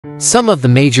Some of the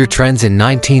major trends in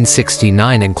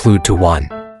 1969 include 1.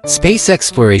 Space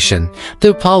exploration. The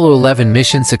Apollo 11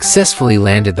 mission successfully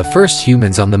landed the first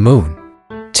humans on the moon.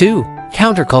 2.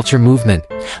 Counterculture movement.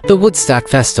 The Woodstock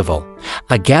Festival,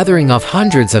 a gathering of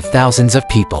hundreds of thousands of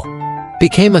people,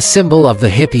 became a symbol of the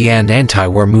hippie and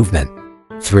anti-war movement.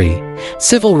 3.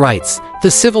 Civil rights. The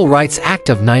Civil Rights Act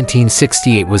of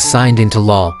 1968 was signed into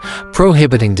law,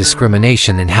 prohibiting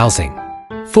discrimination in housing.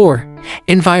 4.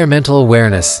 Environmental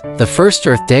awareness. The first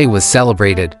Earth Day was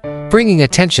celebrated, bringing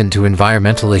attention to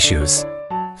environmental issues.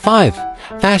 5.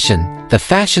 Fashion. The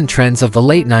fashion trends of the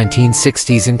late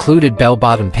 1960s included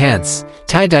bell-bottom pants,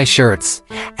 tie-dye shirts,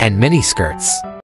 and miniskirts.